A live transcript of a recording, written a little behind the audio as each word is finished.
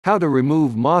How to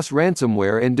remove Maas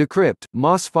ransomware and decrypt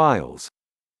 .maas files.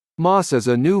 Maas is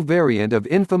a new variant of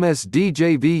infamous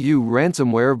DJVU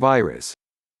ransomware virus.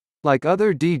 Like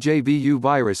other DJVU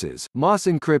viruses, Maas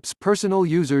encrypts personal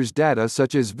users' data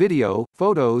such as video,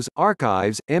 photos,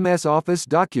 archives, MS Office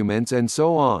documents and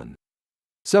so on.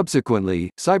 Subsequently,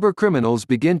 cybercriminals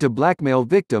begin to blackmail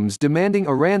victims demanding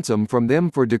a ransom from them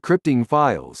for decrypting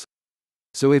files.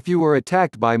 So if you were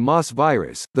attacked by Maas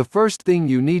virus, the first thing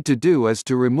you need to do is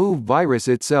to remove virus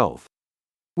itself.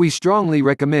 We strongly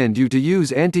recommend you to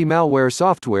use anti-malware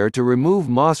software to remove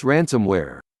Maas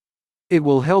ransomware. It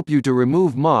will help you to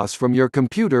remove Maas from your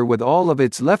computer with all of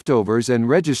its leftovers and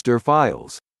register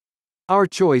files. Our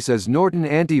choice is Norton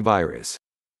Antivirus.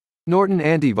 Norton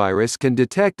Antivirus can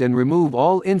detect and remove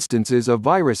all instances of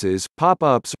viruses,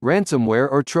 pop-ups,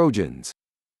 ransomware or Trojans.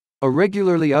 A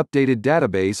regularly updated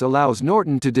database allows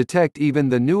Norton to detect even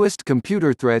the newest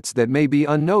computer threats that may be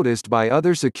unnoticed by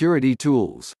other security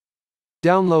tools.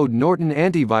 Download Norton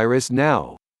Antivirus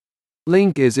now.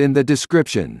 Link is in the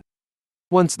description.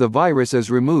 Once the virus is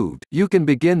removed, you can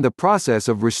begin the process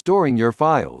of restoring your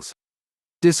files.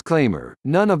 Disclaimer: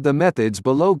 none of the methods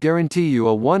below guarantee you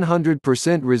a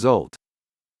 100% result.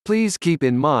 Please keep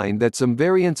in mind that some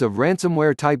variants of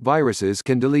ransomware-type viruses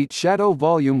can delete shadow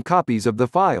volume copies of the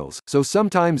files, so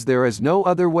sometimes there is no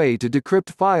other way to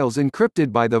decrypt files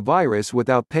encrypted by the virus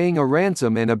without paying a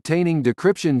ransom and obtaining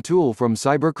decryption tool from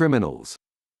cybercriminals.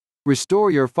 Restore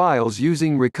your files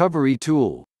using recovery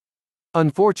tool.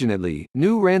 Unfortunately,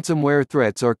 new ransomware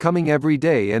threats are coming every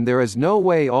day and there is no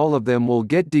way all of them will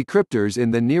get decryptors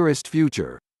in the nearest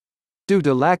future. Due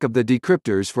to lack of the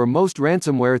decryptors for most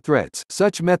ransomware threats,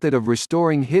 such method of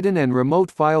restoring hidden and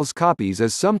remote files copies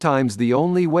is sometimes the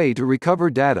only way to recover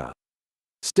data.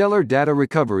 Stellar Data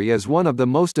Recovery is one of the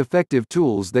most effective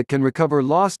tools that can recover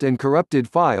lost and corrupted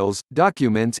files,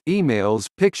 documents, emails,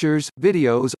 pictures,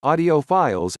 videos, audio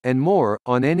files, and more,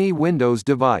 on any Windows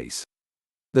device.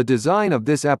 The design of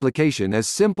this application is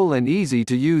simple and easy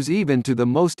to use even to the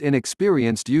most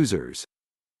inexperienced users.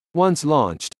 Once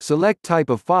launched, select type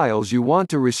of files you want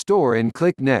to restore and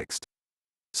click Next.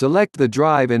 Select the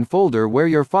drive and folder where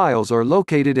your files are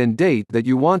located and date that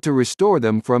you want to restore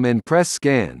them from and press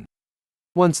Scan.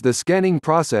 Once the scanning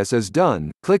process is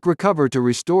done, click Recover to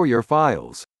restore your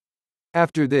files.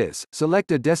 After this,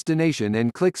 select a destination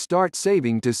and click Start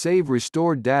Saving to save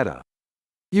restored data.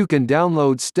 You can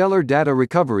download Stellar Data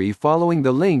Recovery following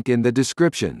the link in the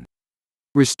description.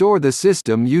 Restore the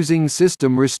system using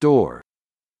System Restore.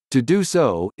 To do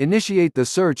so, initiate the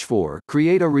search for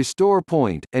Create a Restore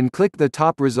Point and click the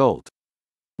top result.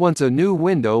 Once a new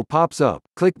window pops up,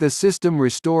 click the System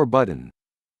Restore button.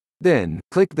 Then,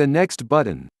 click the Next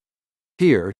button.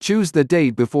 Here, choose the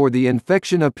date before the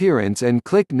infection appearance and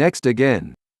click Next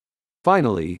again.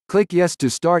 Finally, click Yes to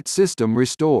start System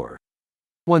Restore.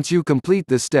 Once you complete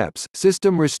the steps,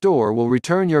 System Restore will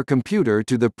return your computer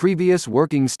to the previous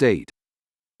working state.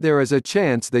 There is a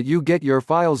chance that you get your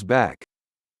files back.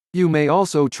 You may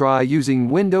also try using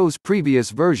Windows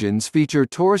previous versions feature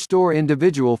torestore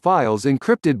individual files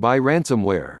encrypted by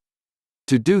ransomware.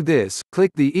 To do this,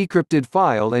 click the encrypted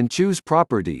file and choose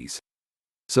Properties.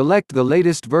 Select the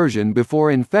latest version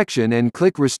before infection and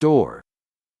click Restore.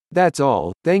 That's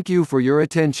all, thank you for your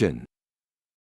attention.